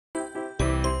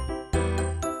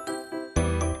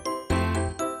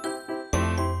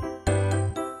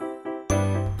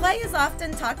Play is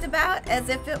often talked about as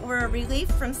if it were a relief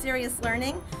from serious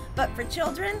learning, but for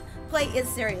children, play is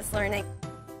serious learning.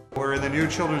 We're in the new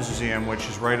Children's Museum, which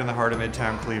is right in the heart of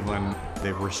Midtown Cleveland.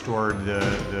 They've restored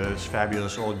this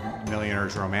fabulous old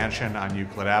millionaire's row mansion on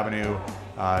Euclid Avenue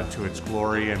to its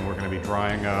glory, and we're going to be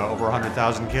drawing over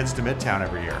 100,000 kids to Midtown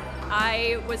every year.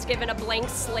 I was given a blank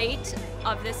slate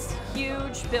of this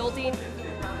huge building.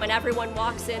 When everyone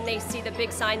walks in, they see the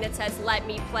big sign that says, "Let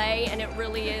me play," and it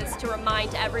really is to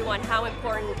remind everyone how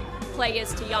important play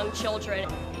is to young children.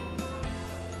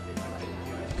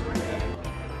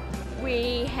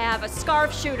 We have a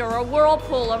scarf shooter, a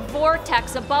whirlpool, a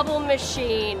vortex, a bubble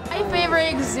machine. My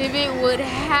favorite exhibit would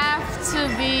have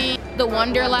to be the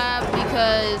Wonder Lab,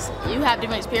 because you have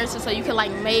different experiences, so you can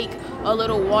like make a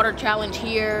little water challenge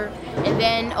here, and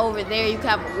then over there you can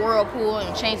have a whirlpool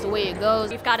and change the way it goes.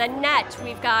 We've got a net,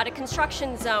 we've got a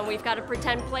construction zone, we've got a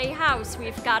pretend playhouse,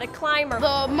 we've got a climber.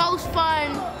 The most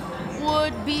fun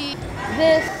would be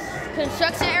this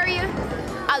construction area.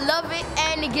 I love it,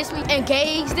 and it gets me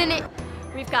engaged in it.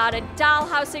 We've got a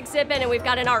dollhouse exhibit, and we've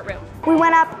got an art room. We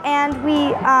went up and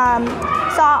we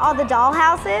saw all the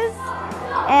dollhouses,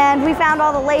 and we found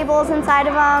all the labels inside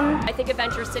of them. I think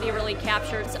Adventure City really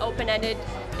captures open-ended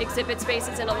exhibit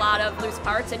spaces in a lot of loose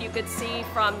parts, and you could see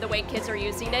from the way kids are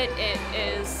using it, it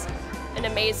is an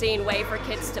amazing way for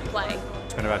kids to play.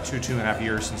 It's been about two and a half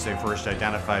years since they first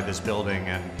identified this building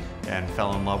and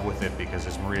fell in love with it, because,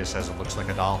 as Maria says, it looks like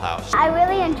a dollhouse. I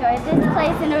really enjoyed this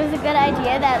place, and it was a good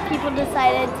idea that people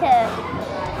decided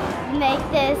to make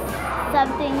this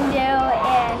something new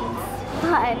and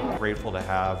fun. Grateful to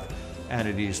have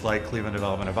entities like Cleveland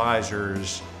Development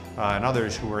Advisors and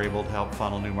others who were able to help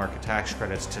funnel new market tax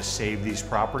credits to save these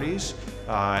properties.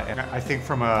 And I think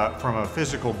from a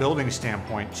physical building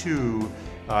standpoint too,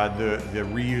 the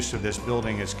reuse of this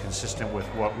building is consistent with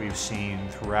what we've seen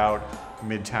throughout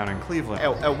Midtown and Cleveland.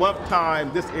 At one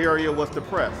time, this area was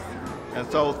depressed. And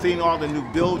so seeing all the new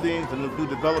buildings and the new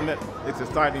development, it's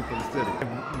exciting for the city.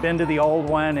 I've been to the old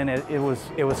one, and it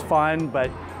was fun,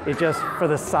 but it just, for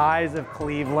the size of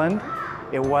Cleveland,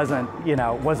 it wasn't,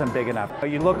 wasn't big enough.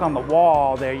 You look on the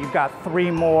wall there, you've got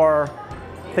 3 more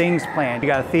things planned. You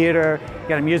got a theater, you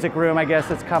got a music room, I guess,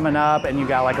 that's coming up, and you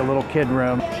got like a little kid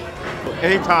room.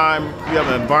 Anytime you have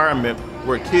an environment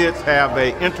where kids have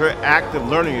an interactive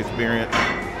learning experience,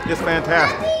 it's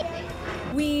fantastic.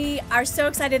 We are so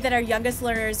excited that our youngest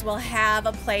learners will have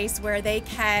a place where they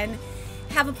can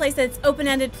have a place that's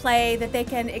open-ended play, that they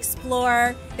can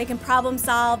explore, they can problem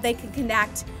solve, they can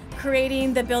connect,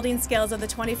 creating the building skills of the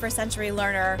 21st century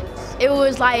learner. It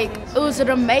was an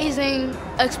amazing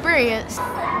experience.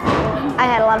 I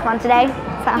had a lot of fun today.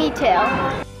 So. Me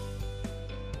too.